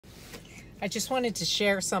I just wanted to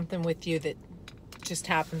share something with you that just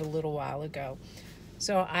happened a little while ago.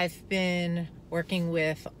 So I've been working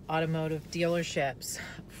with automotive dealerships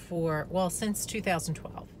since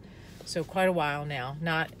 2012. So quite a while now.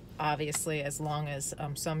 Not obviously as long as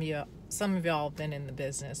some of y'all have been in the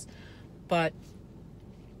business, but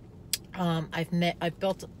I've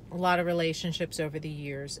built a lot of relationships over the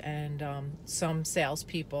years, and some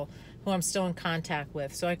salespeople who I'm still in contact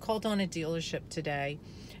with. So I called on a dealership today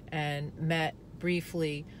and met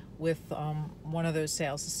briefly with one of those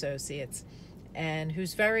sales associates, and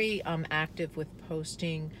who's very active with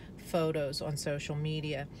posting photos on social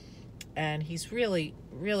media. And he's really,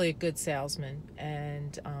 really a good salesman.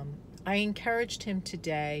 And I encouraged him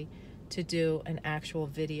today to do an actual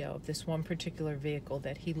video of this one particular vehicle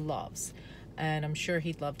that he loves. And I'm sure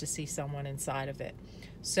he'd love to see someone inside of it.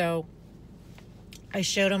 So I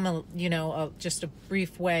showed him just a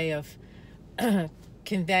brief way of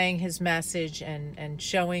conveying his message and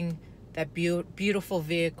showing that beautiful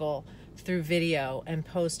vehicle through video and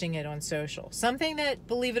posting it on social. Something that,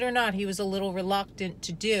 believe it or not, he was a little reluctant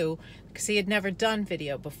to do because he had never done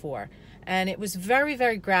video before. And it was very,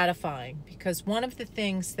 very gratifying, because one of the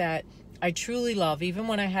things that I truly love, even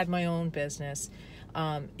when I had my own business,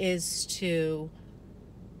 is to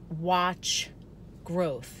watch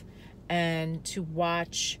growth and to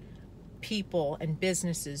watch people and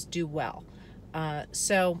businesses do well.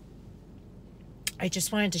 So I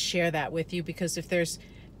just wanted to share that with you, because if there's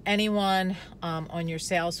anyone on your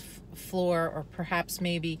sales floor, or perhaps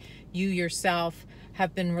maybe you yourself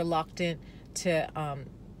have been reluctant to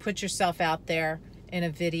put yourself out there in a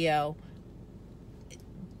video,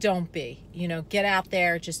 don't be. Get out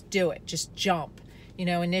there, just do it, just jump.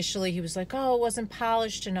 Initially he was like, oh, it wasn't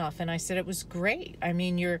polished enough, and I said it was great. I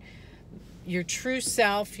mean, your true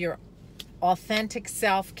self, your authentic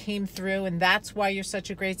self came through, and that's why you're such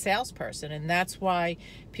a great salesperson, and that's why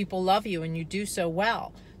people love you and you do so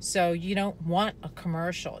well. So you don't want a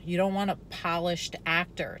commercial. You don't want a polished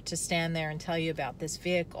actor to stand there and tell you about this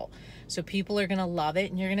vehicle. So people are going to love it,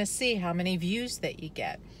 and you're going to see how many views that you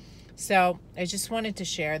get. So I just wanted to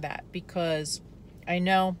share that, because I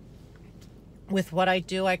know with what I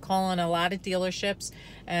do, I call on a lot of dealerships,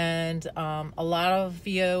 and a lot of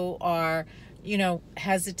you are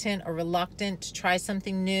hesitant or reluctant to try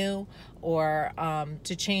something new, or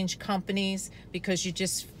to change companies, because you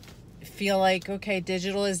just feel like, okay,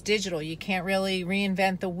 digital is digital. You can't really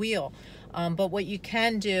reinvent the wheel. But what you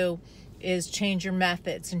can do is change your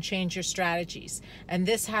methods and change your strategies. And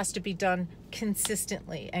this has to be done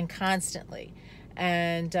consistently and constantly.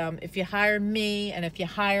 And if you hire me, and if you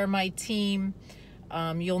hire my team,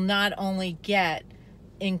 you'll not only get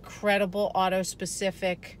incredible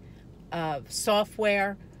auto-specific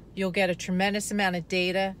software, you'll get a tremendous amount of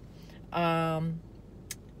data,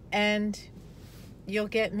 and you'll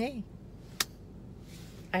get me.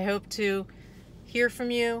 I hope to hear from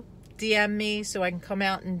you. DM me so I can come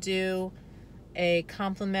out and do a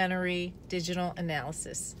complimentary digital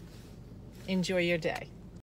analysis. Enjoy your day.